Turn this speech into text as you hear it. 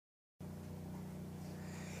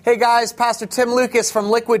Hey guys, Pastor Tim Lucas from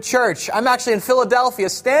Liquid Church. I'm actually in Philadelphia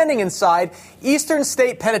standing inside Eastern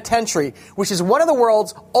State Penitentiary, which is one of the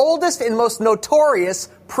world's oldest and most notorious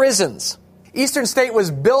prisons. Eastern State was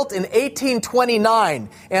built in 1829,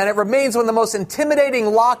 and it remains one of the most intimidating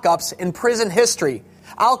lockups in prison history.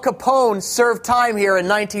 Al Capone served time here in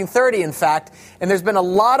 1930, in fact, and there's been a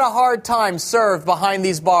lot of hard times served behind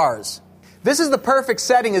these bars. This is the perfect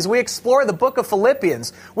setting as we explore the book of Philippians,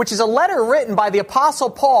 which is a letter written by the Apostle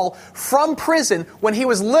Paul from prison when he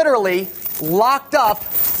was literally locked up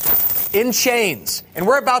in chains. And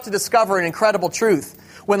we're about to discover an incredible truth.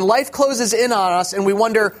 When life closes in on us and we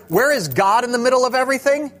wonder, where is God in the middle of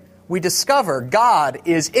everything? We discover God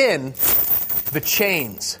is in the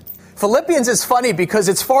chains. Philippians is funny because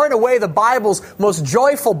it's far and away the Bible's most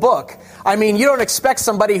joyful book. I mean, you don't expect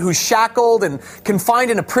somebody who's shackled and confined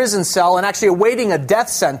in a prison cell and actually awaiting a death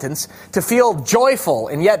sentence to feel joyful.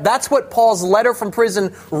 And yet that's what Paul's letter from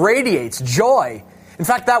prison radiates, joy. In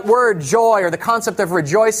fact, that word joy, or the concept of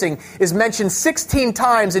rejoicing, is mentioned 16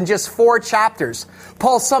 times in just 4 chapters.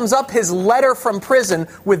 Paul sums up his letter from prison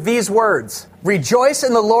with these words: "Rejoice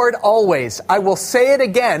in the Lord always. I will say it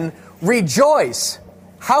again, rejoice."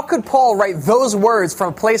 How could Paul write those words from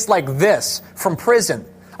a place like this, from prison?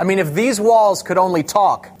 I mean, if these walls could only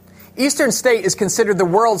talk. Eastern State is considered the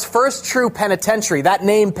world's first true penitentiary. That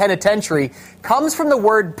name, penitentiary, comes from the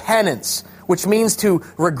word penance, which means to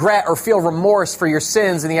regret or feel remorse for your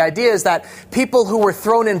sins. And the idea is that people who were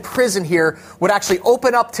thrown in prison here would actually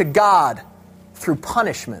open up to God through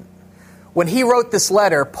punishment. When he wrote this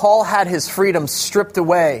letter, Paul had his freedom stripped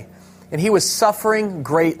away, and he was suffering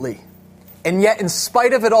greatly. And yet, in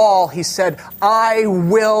spite of it all, he said, I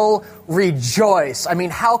will rejoice. I mean,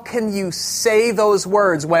 how can you say those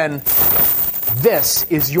words when this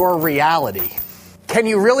is your reality? Can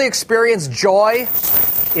you really experience joy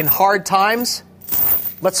in hard times?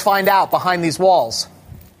 Let's find out behind these walls.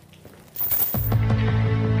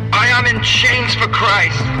 I am in chains for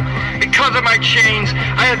Christ. Because of my chains,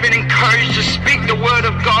 I have been encouraged to speak the word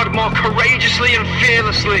of God more courageously and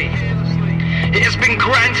fearlessly. It has been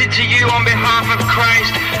granted to you on behalf of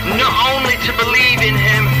Christ not only to believe in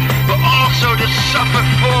Him, but also to suffer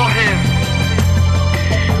for Him.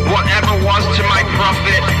 Whatever was to my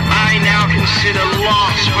profit, I now consider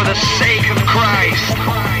loss for the sake of Christ.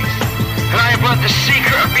 And I have learned the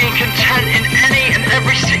secret of being content in any and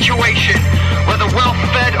every situation, whether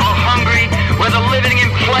well-fed or hungry, whether living in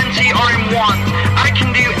plenty or in want. I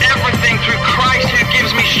can do everything through Christ who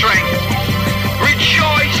gives me strength.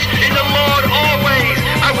 Rejoice in the Lord always.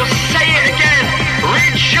 I will say it again.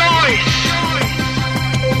 Rejoice.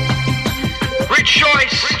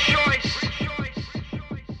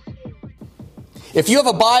 If you have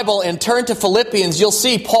a Bible and turn to Philippians, you'll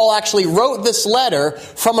see Paul actually wrote this letter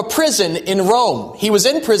from a prison in Rome. He was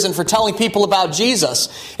in prison for telling people about Jesus,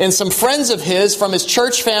 and some friends of his from his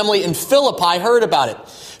church family in Philippi heard about it.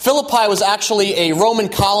 Philippi was actually a Roman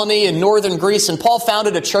colony in northern Greece, and Paul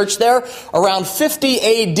founded a church there around 50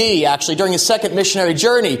 A.D., actually, during his second missionary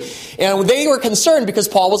journey. And they were concerned because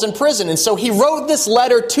Paul was in prison, and so he wrote this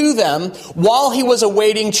letter to them while he was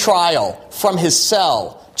awaiting trial from his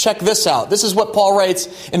cell. Check this out. This is what Paul writes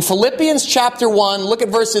in Philippians chapter 1. Look at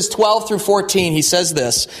verses 12 through 14. He says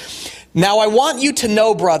this: "Now I want you to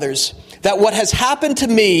know, brothers, that what has happened to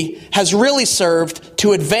me has really served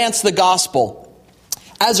to advance the gospel.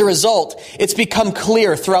 As a result, it's become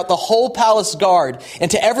clear throughout the whole palace guard and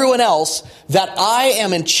to everyone else that I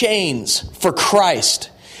am in chains for Christ.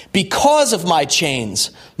 Because of my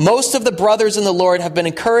chains, most of the brothers in the Lord have been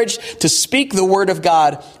encouraged to speak the word of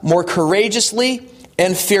God more courageously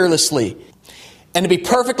and fearlessly." And to be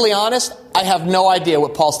perfectly honest, I have no idea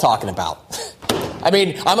what Paul's talking about. I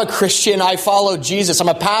mean, I'm a Christian, I follow Jesus, I'm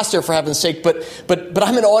a pastor for heaven's sake, but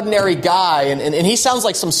I'm an ordinary guy, and he sounds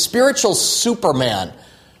like some spiritual Superman.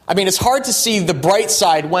 I mean, it's hard to see the bright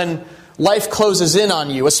side when life closes in on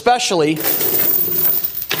you, especially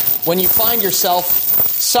when you find yourself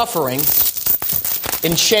suffering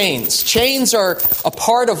in chains. Chains are a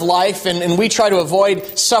part of life, and we try to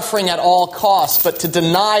avoid suffering at all costs. But to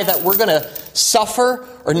deny that we're going to suffer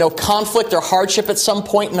or know conflict or hardship at some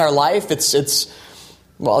point in our life, it's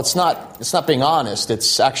not being honest.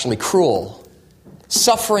 It's actually cruel.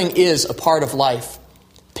 Suffering is a part of life.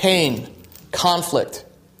 Pain, conflict.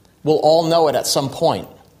 We'll all know it at some point.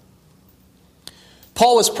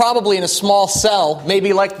 Paul was probably in a small cell,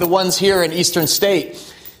 maybe like the ones here in Eastern State.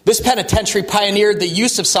 This penitentiary pioneered the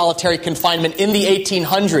use of solitary confinement in the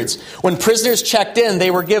 1800s. When prisoners checked in,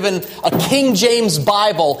 they were given a King James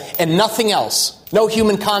Bible and nothing else. No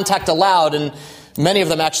human contact allowed, and many of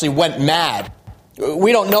them actually went mad.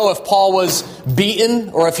 We don't know if Paul was beaten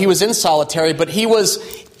or if he was in solitary, but he was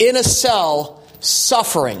in a cell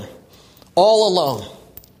suffering all alone.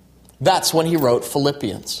 That's when he wrote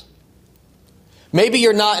Philippians. Maybe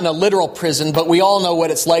you're not in a literal prison, but we all know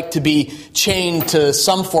what it's like to be chained to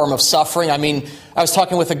some form of suffering. I mean, I was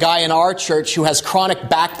talking with a guy in our church who has chronic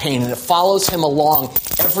back pain, and it follows him along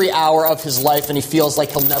every hour of his life, and he feels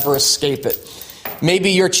like he'll never escape it.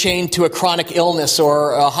 Maybe you're chained to a chronic illness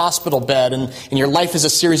or a hospital bed, and your life is a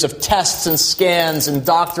series of tests and scans and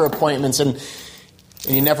doctor appointments, and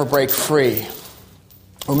you never break free.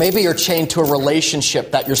 Or maybe you're chained to a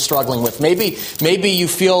relationship that you're struggling with. Maybe you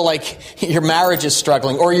feel like your marriage is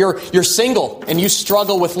struggling. Or you're single and you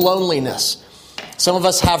struggle with loneliness. Some of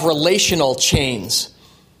us have relational chains.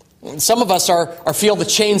 Some of us feel the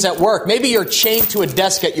chains at work. Maybe you're chained to a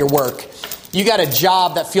desk at your work. You got a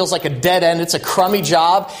job that feels like a dead end. It's a crummy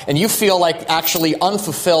job, and you feel like actually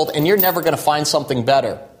unfulfilled, and you're never going to find something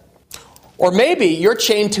better. Or maybe you're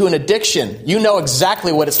chained to an addiction. You know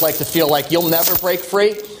exactly what it's like to feel like you'll never break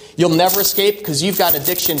free. You'll never escape because you've got an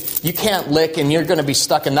addiction you can't lick, and you're going to be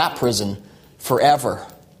stuck in that prison forever.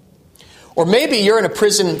 Or maybe you're in a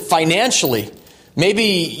prison financially. Maybe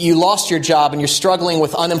you lost your job and you're struggling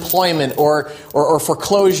with unemployment or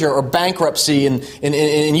foreclosure or bankruptcy, and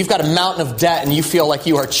you've got a mountain of debt and you feel like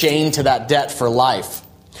you are chained to that debt for life.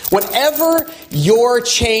 Whatever your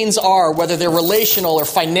chains are, whether they're relational or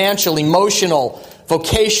financial, emotional,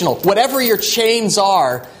 vocational, whatever your chains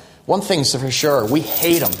are, one thing's for sure, we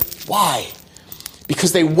hate them. Why?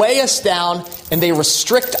 Because they weigh us down and they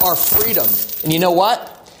restrict our freedom. And you know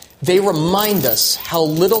what? They remind us how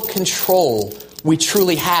little control we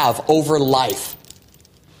truly have over life.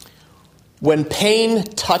 When pain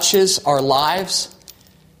touches our lives,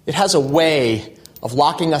 it has a way of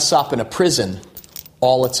locking us up in a prison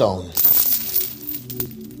all its own.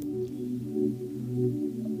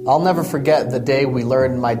 I'll never forget the day we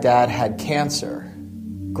learned my dad had cancer.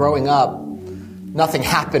 Growing up, nothing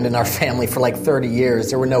happened in our family for like 30 years.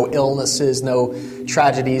 There were no illnesses, no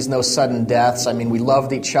tragedies, no sudden deaths. I mean, we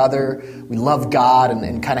loved each other, we loved God,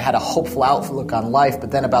 and kind of had a hopeful outlook on life. But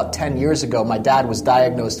then about 10 years ago, my dad was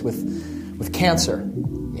diagnosed with cancer.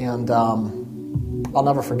 And I'll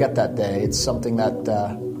never forget that day. It's something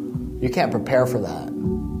that you can't prepare for that.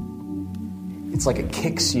 It's like it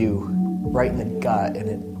kicks you right in the gut,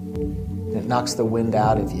 and it knocks the wind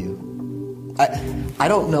out of you. I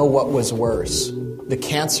don't know what was worse, the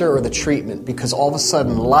cancer or the treatment, because all of a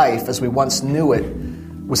sudden life, as we once knew it,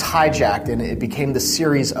 was hijacked, and it became the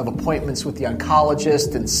series of appointments with the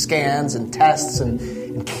oncologist and scans and tests and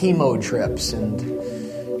chemo drips, and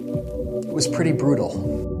it was pretty brutal.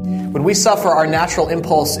 When we suffer, our natural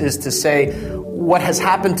impulse is to say, what has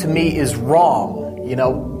happened to me is wrong. You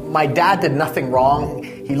know, my dad did nothing wrong.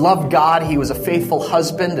 He loved God. He was a faithful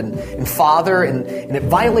husband and father, and it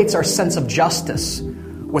violates our sense of justice.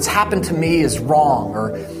 What's happened to me is wrong,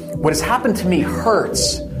 or what has happened to me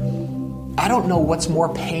hurts. I don't know what's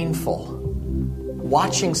more painful,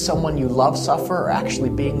 watching someone you love suffer or actually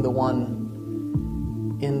being the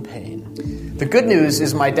one in pain. The good news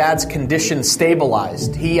is my dad's condition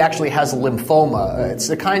stabilized. He actually has lymphoma. It's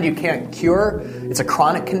the kind you can't cure. It's a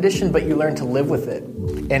chronic condition, but you learn to live with it.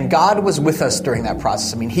 And God was with us during that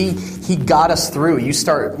process. I mean, He got us through. You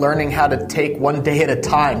start learning how to take one day at a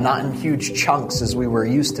time, not in huge chunks as we were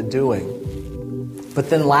used to doing.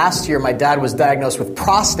 But then last year, my dad was diagnosed with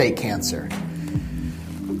prostate cancer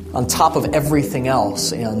on top of everything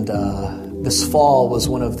else. And this fall was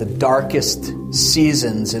one of the darkest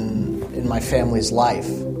seasons in my family's life.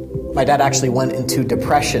 My dad actually went into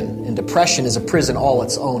depression, and depression is a prison all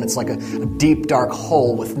its own. It's like a deep, dark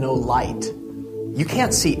hole with no light. You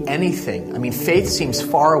can't see anything. I mean, faith seems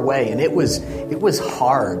far away, and it was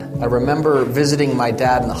hard. I remember visiting my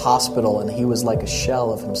dad in the hospital, and he was like a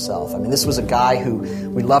shell of himself. I mean, this was a guy who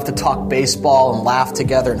we loved to talk baseball and laugh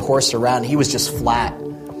together and horse around. He was just flat.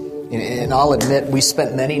 And I'll admit, we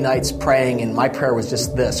spent many nights praying, and my prayer was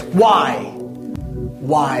just this: why?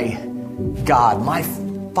 Why, God, my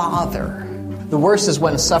Father? The worst is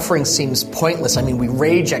when suffering seems pointless. I mean, we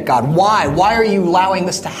rage at God. Why? Why are you allowing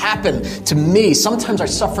this to happen to me? Sometimes our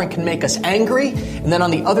suffering can make us angry. And then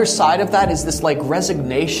on the other side of that is this like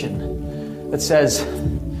resignation that says,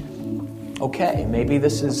 okay, maybe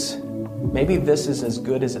this is as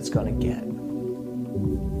good as it's going to get.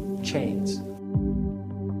 Chains.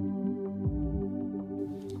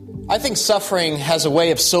 I think suffering has a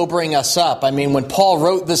way of sobering us up. I mean, when Paul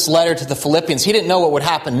wrote this letter to the Philippians, he didn't know what would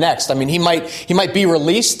happen next. I mean, he might be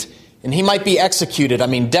released and he might be executed. I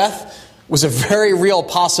mean, death was a very real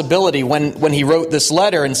possibility when he wrote this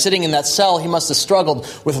letter. And sitting in that cell, he must have struggled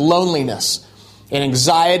with loneliness and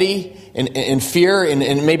anxiety and fear,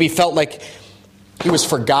 and maybe felt like he was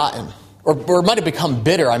forgotten. Or might have become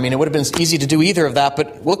bitter. I mean, it would have been easy to do either of that,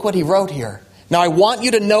 but look what he wrote here. Now, I want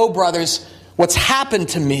you to know, brothers, what's happened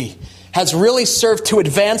to me has really served to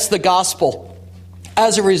advance the gospel.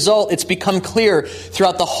 As a result, it's become clear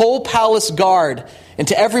throughout the whole palace guard and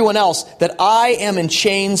to everyone else that I am in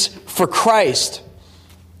chains for Christ.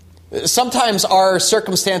 Sometimes our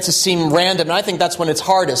circumstances seem random, and I think that's when it's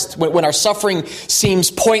hardest, when our suffering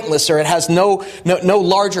seems pointless or it has no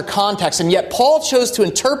larger context. And yet Paul chose to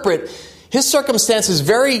interpret his circumstances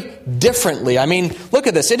very differently. I mean, look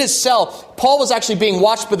at this. In his cell, Paul was actually being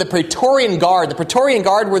watched by the Praetorian Guard. The Praetorian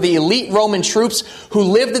Guard were the elite Roman troops who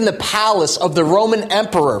lived in the palace of the Roman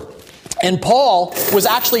emperor. And Paul was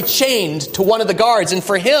actually chained to one of the guards. And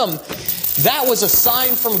for him, that was a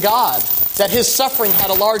sign from God that his suffering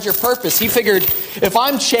had a larger purpose. He figured, if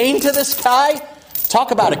I'm chained to this guy,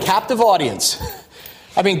 talk about a captive audience.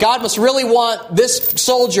 I mean, God must really want this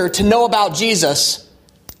soldier to know about Jesus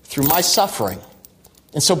through my suffering.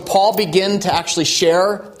 And so Paul began to actually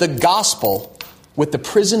share the gospel with the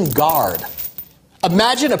prison guard.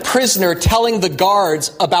 Imagine a prisoner telling the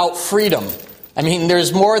guards about freedom. I mean,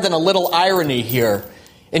 there's more than a little irony here.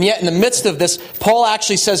 And yet in the midst of this, Paul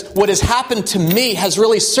actually says, what has happened to me has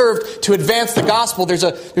really served to advance the gospel. There's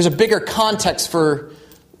a bigger context for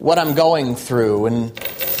what I'm going through. And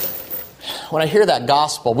when I hear that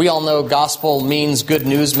gospel, we all know gospel means good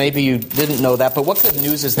news. Maybe you didn't know that, but what good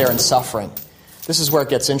news is there in suffering? This is where it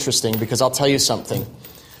gets interesting, because I'll tell you something.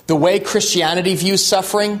 The way Christianity views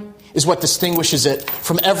suffering is what distinguishes it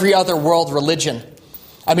from every other world religion.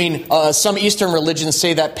 I mean, some Eastern religions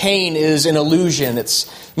say that pain is an illusion.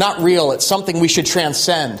 It's not real. It's something we should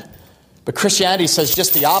transcend. But Christianity says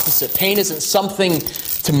just the opposite. Pain isn't something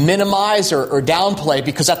to minimize or downplay,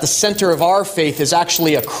 because at the center of our faith is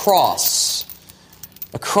actually a cross.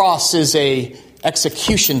 A cross is an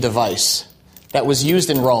execution device that was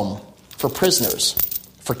used in Rome for prisoners,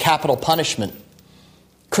 for capital punishment.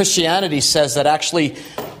 Christianity says that actually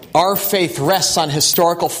our faith rests on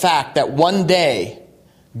historical fact that one day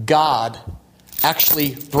God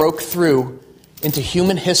actually broke through into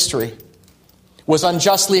human history, was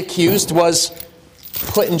unjustly accused, was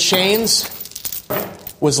put in chains,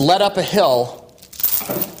 was led up a hill,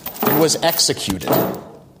 and was executed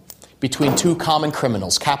between two common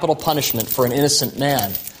criminals, capital punishment for an innocent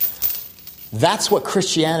man. That's what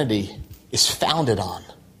Christianity is founded on.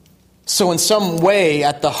 So in some way,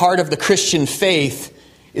 at the heart of the Christian faith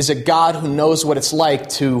is a God who knows what it's like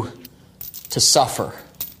to suffer,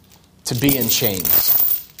 to be in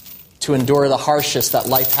chains, to endure the harshest that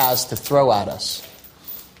life has to throw at us.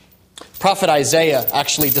 Prophet Isaiah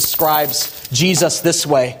actually describes Jesus this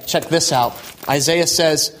way. Check this out. Isaiah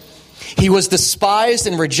says, "He was despised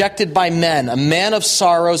and rejected by men, a man of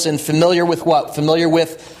sorrows and familiar with what? Familiar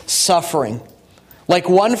with suffering. Like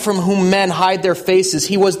one from whom men hide their faces,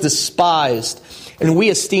 he was despised, and we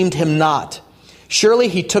esteemed him not. Surely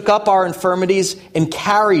he took up our infirmities and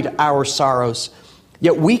carried our sorrows.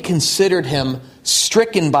 Yet we considered him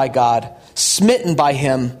stricken by God, smitten by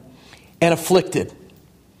him, and afflicted."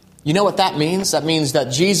 You know what that means? That means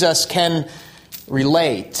that Jesus can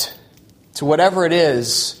relate to whatever it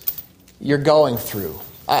is you're going through.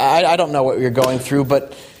 I don't know what you're going through,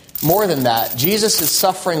 but more than that, Jesus'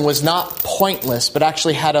 suffering was not pointless, but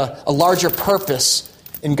actually had a larger purpose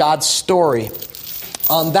in God's story.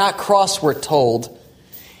 On that cross, we're told,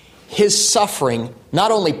 his suffering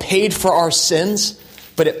not only paid for our sins,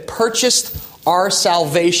 but it purchased our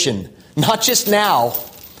salvation, not just now,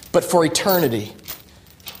 but for eternity.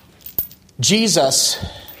 Jesus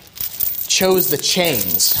chose the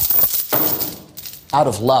chains out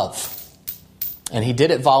of love, and he did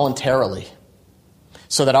it voluntarily,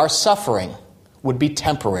 so that our suffering would be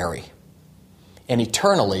temporary, and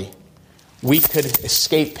eternally we could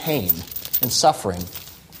escape pain and suffering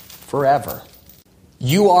forever.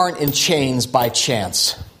 You aren't in chains by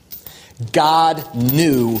chance. God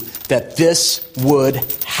knew that this would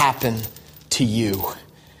happen to you.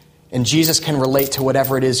 And Jesus can relate to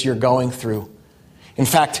whatever it is you're going through. In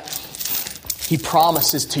fact, he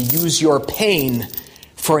promises to use your pain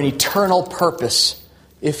for an eternal purpose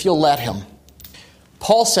if you'll let him.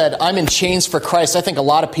 Paul said, "I'm in chains for Christ." I think a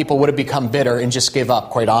lot of people would have become bitter and just give up,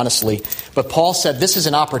 quite honestly. But Paul said, this is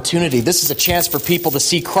an opportunity. This is a chance for people to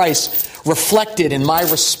see Christ reflected in my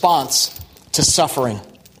response to suffering.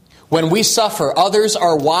 When we suffer, others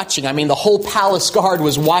are watching. I mean, the whole palace guard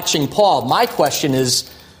was watching Paul. My question is,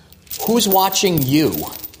 who's watching you?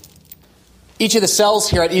 Each of the cells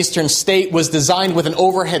here at Eastern State was designed with an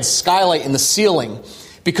overhead skylight in the ceiling.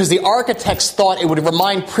 because the architects thought it would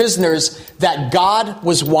remind prisoners that God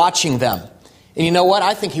was watching them. And you know what?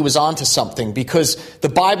 I think he was onto something, because the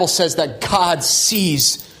Bible says that God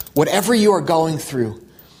sees whatever you are going through.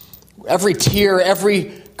 Every tear,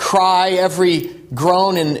 every cry, every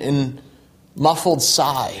groan and muffled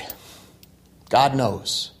sigh. God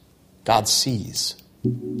knows. God sees.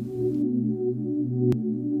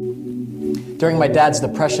 During my dad's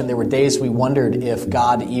depression, there were days we wondered if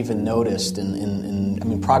God even noticed.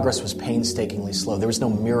 And progress was painstakingly slow. There was no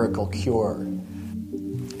miracle cure.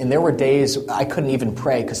 And there were days I couldn't even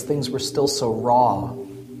pray because things were still so raw.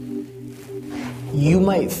 You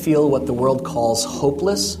might feel what the world calls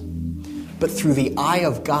hopeless, but through the eye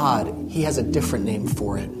of God, he has a different name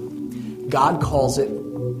for it. God calls it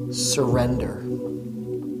surrender.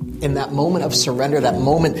 In that moment of surrender, that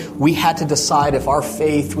moment we had to decide if our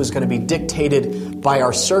faith was going to be dictated by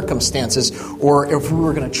our circumstances or if we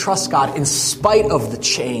were going to trust God in spite of the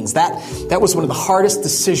chains. That was one of the hardest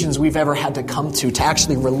decisions we've ever had to come to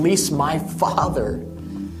actually release my father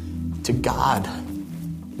to God,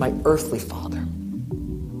 my earthly father,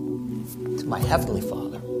 to my heavenly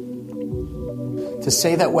father. To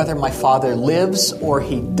say that whether my father lives or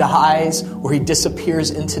he dies or he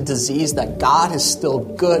disappears into disease, that God is still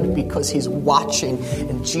good because he's watching.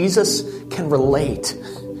 And Jesus can relate.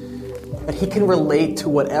 That he can relate to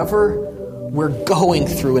whatever we're going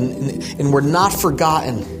through, and we're not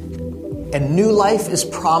forgotten. And new life is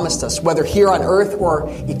promised us, whether here on earth or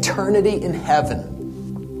eternity in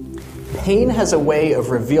heaven. Pain has a way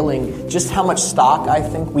of revealing just how much stock I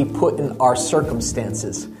think we put in our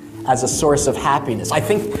circumstances as a source of happiness. I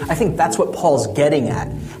think that's what Paul's getting at.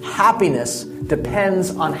 Happiness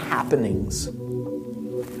depends on happenings,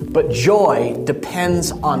 but joy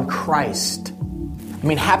depends on Christ.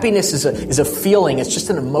 Happiness is a feeling, it's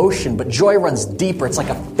just an emotion, but joy runs deeper. It's like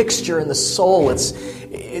a fixture in the soul.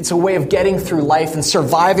 It's a way of getting through life and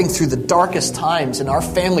surviving through the darkest times. In our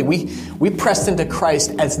family, we pressed into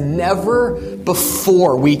Christ as never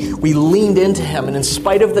before. We leaned into him, and in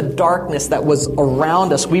spite of the darkness that was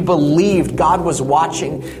around us, we believed God was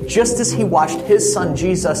watching, just as he watched his son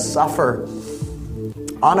Jesus suffer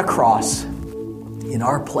on a cross in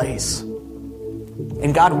our place.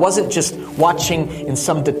 And God wasn't just watching in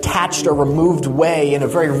some detached or removed way. In a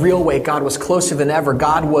very real way, God was closer than ever.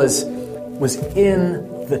 God was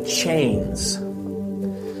in the chains.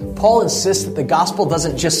 Paul insists that the gospel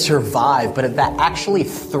doesn't just survive, but that actually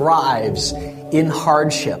thrives in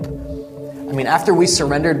hardship. After we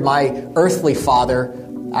surrendered my earthly father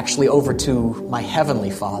actually over to my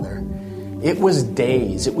heavenly father, it was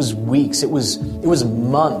days, it was weeks, it was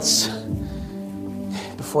months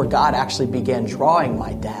before God actually began drawing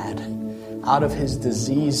my dad out of his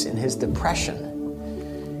disease and his depression.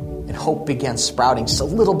 And hope began sprouting, just a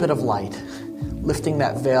little bit of light, lifting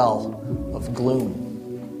that veil of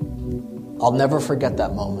gloom. I'll never forget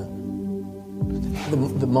that moment.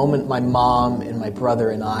 The moment my mom and my brother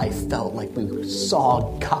and I felt like we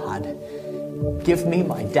saw God give me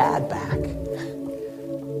my dad back.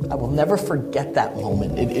 I will never forget that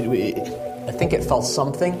moment. I think it felt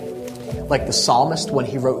something like the psalmist when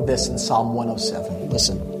he wrote this in Psalm 107.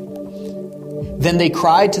 Listen. Then they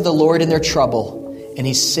cried to the Lord in their trouble, and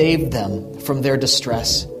he saved them from their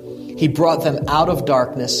distress. He brought them out of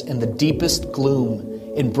darkness and the deepest gloom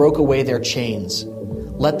and broke away their chains.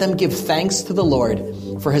 Let them give thanks to the Lord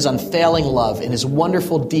for his unfailing love and his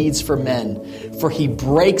wonderful deeds for men. For he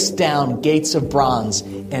breaks down gates of bronze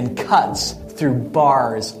and cuts through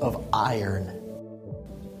bars of iron.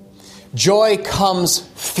 Joy comes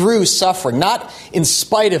through suffering, not in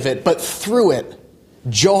spite of it, but through it.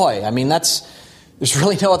 Joy. There's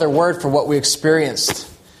really no other word for what we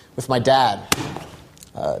experienced with my dad.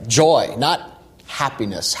 Joy, not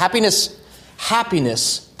happiness.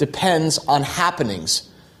 Happiness depends on happenings.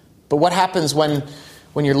 But what happens when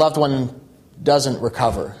your loved one doesn't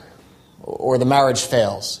recover, or the marriage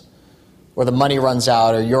fails, or the money runs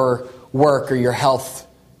out, or your work or your health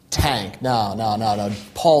tank? No.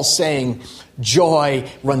 Paul's saying joy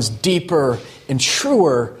runs deeper and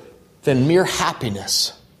truer than mere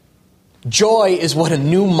happiness. Joy is what a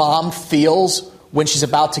new mom feels when she's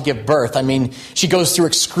about to give birth. She goes through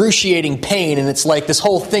excruciating pain, and it's like this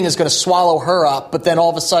whole thing is going to swallow her up, but then all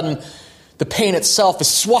of a sudden the pain itself is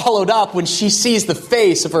swallowed up when she sees the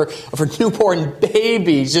face of her newborn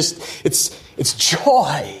baby. It's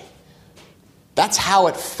joy. That's how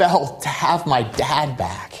it felt to have my dad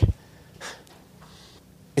back.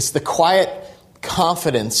 It's the quiet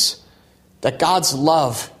confidence that God's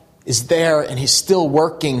love is there and he's still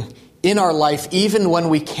working in our life even when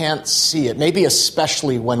we can't see it. Maybe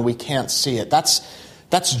especially when we can't see it. That's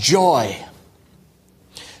joy.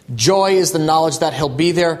 Joy is the knowledge that he'll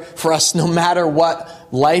be there for us no matter what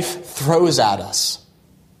life throws at us.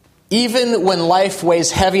 Even when life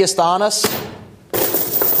weighs heaviest on us,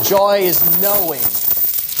 joy is knowing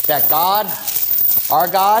that God, our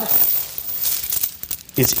God,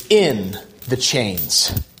 is in the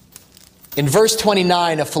chains. In verse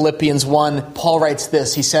 29 of Philippians 1, Paul writes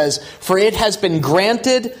this. He says, "For it has been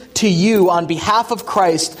granted to you on behalf of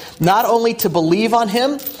Christ, not only to believe on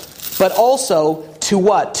him, but also to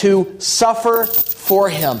what? To suffer for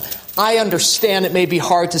him." I understand it may be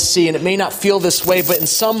hard to see and it may not feel this way, but in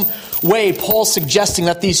some way Paul's suggesting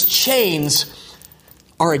that these chains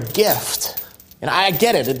are a gift. And I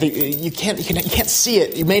get it. You can't see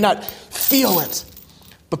it. You may not feel it.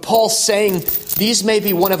 But Paul's saying these may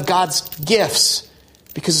be one of God's gifts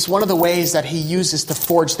because it's one of the ways that he uses to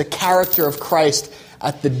forge the character of Christ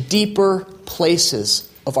at the deeper places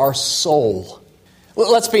of our soul.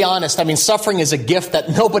 Let's be honest. I mean, suffering is a gift that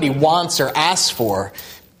nobody wants or asks for,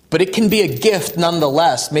 but it can be a gift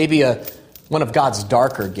nonetheless, maybe one of God's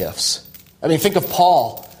darker gifts. I mean, think of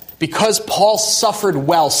Paul. Because Paul suffered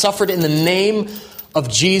in the name of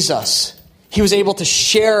Jesus, he was able to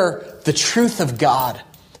share the truth of God,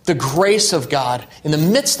 the grace of God in the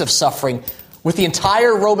midst of suffering with the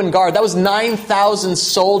entire Roman guard. That was 9,000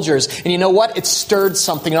 soldiers. And you know what? It stirred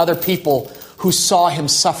something in other people who saw him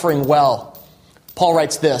suffering well. Paul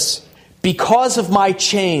writes this, "Because of my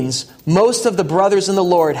chains, most of the brothers in the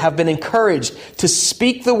Lord have been encouraged to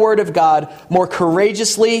speak the word of God more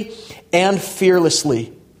courageously and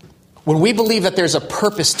fearlessly." When we believe that there's a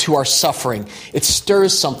purpose to our suffering, it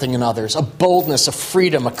stirs something in others, a boldness, a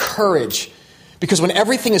freedom, a courage. Because when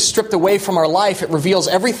everything is stripped away from our life, it reveals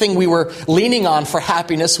everything we were leaning on for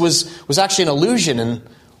happiness was actually an illusion, and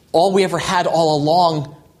all we ever had all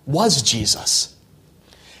along was Jesus.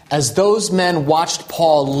 As those men watched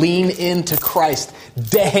Paul lean into Christ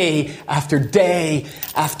day after day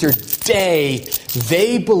after day,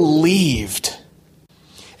 they believed.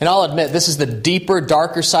 And I'll admit, this is the deeper,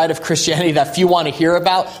 darker side of Christianity that few want to hear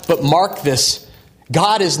about, but mark this.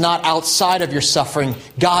 God is not outside of your suffering.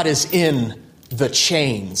 God is in the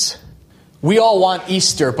chains. We all want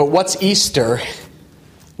Easter, but what's Easter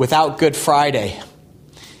without Good Friday?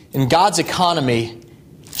 In God's economy,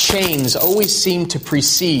 chains always seem to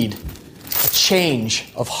precede a change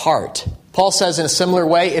of heart. Paul says in a similar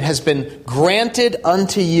way, it has been granted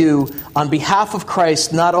unto you on behalf of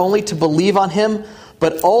Christ not only to believe on him,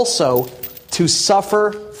 but also to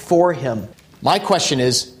suffer for him. My question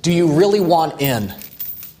is, do you really want in?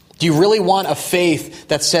 Do you really want a faith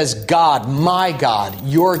that says God, my God,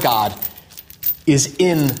 your God, is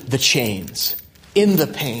in the chains, in the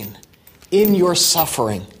pain, in your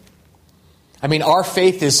suffering? I mean, our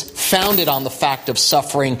faith is founded on the fact of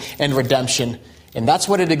suffering and redemption, and that's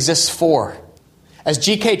what it exists for. As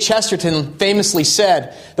G.K. Chesterton famously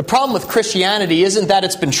said, the problem with Christianity isn't that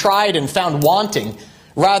it's been tried and found wanting.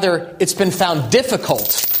 Rather, it's been found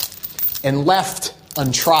difficult and left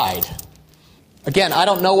untried. Again, I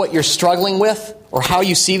don't know what you're struggling with or how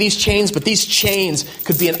you see these chains, but these chains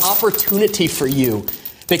could be an opportunity for you.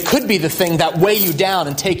 They could be the thing that weigh you down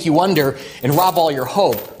and take you under and rob all your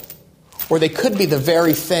hope. Or they could be the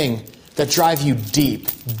very thing that drive you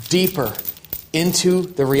deeper into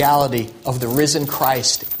the reality of the risen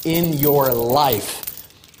Christ in your life.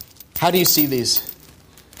 How do you see these?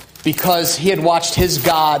 Because he had watched his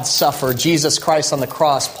God suffer, Jesus Christ on the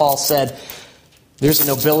cross, Paul said, there's a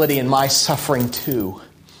nobility in my suffering too.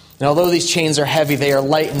 And although these chains are heavy, they are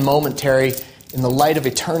light and momentary in the light of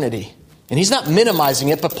eternity. And he's not minimizing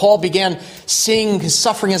it, but Paul began seeing his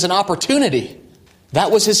suffering as an opportunity.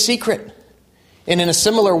 That was his secret. And in a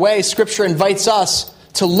similar way, Scripture invites us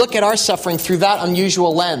to look at our suffering through that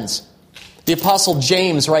unusual lens. The Apostle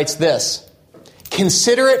James writes this,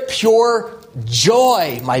 "Consider it pure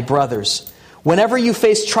joy, my brothers, whenever you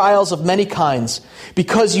face trials of many kinds,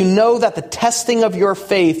 because you know that the testing of your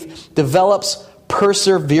faith develops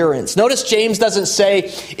perseverance." Notice James doesn't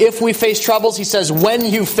say, if we face troubles, he says, when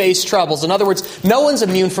you face troubles. In other words, no one's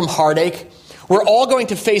immune from heartache. We're all going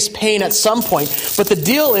to face pain at some point. But the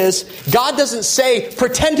deal is, God doesn't say,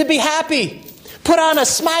 pretend to be happy. Put on a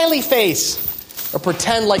smiley face. Or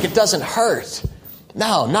pretend like it doesn't hurt.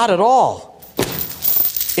 No, not at all.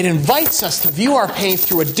 It invites us to view our pain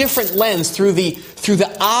through a different lens, through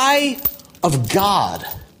the eye of God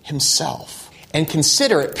himself. And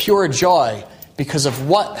consider it pure joy because of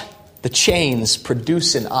what the chains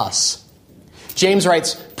produce in us. James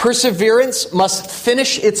writes, "Perseverance must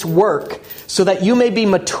finish its work so that you may be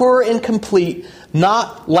mature and complete,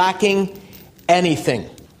 not lacking anything."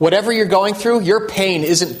 Whatever you're going through, your pain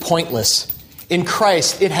isn't pointless. In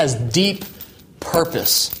Christ, it has deep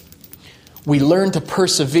purpose. We learn to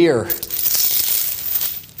persevere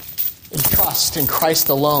and trust in Christ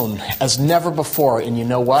alone as never before. And you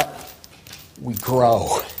know what? We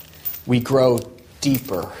grow. We grow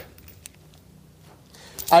deeper.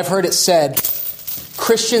 I've heard it said,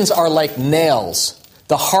 Christians are like nails.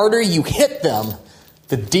 The harder you hit them,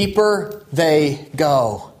 the deeper they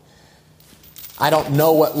go. I don't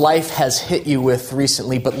know what life has hit you with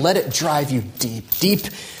recently, but let it drive you deep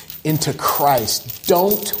into Christ.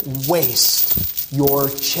 Don't waste your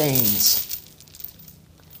chains.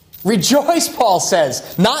 Rejoice, Paul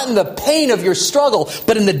says, not in the pain of your struggle,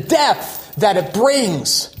 but in the depth that it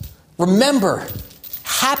brings. Remember,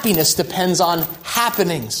 happiness depends on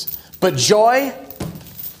happenings, but joy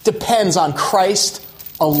depends on Christ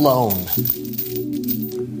alone.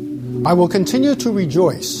 I will continue to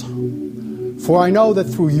rejoice, for I know that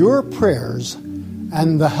through your prayers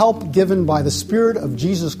and the help given by the Spirit of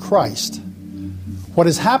Jesus Christ, what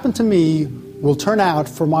has happened to me will turn out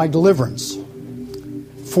for my deliverance.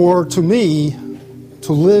 For to me,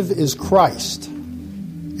 to live is Christ,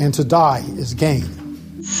 and to die is gain.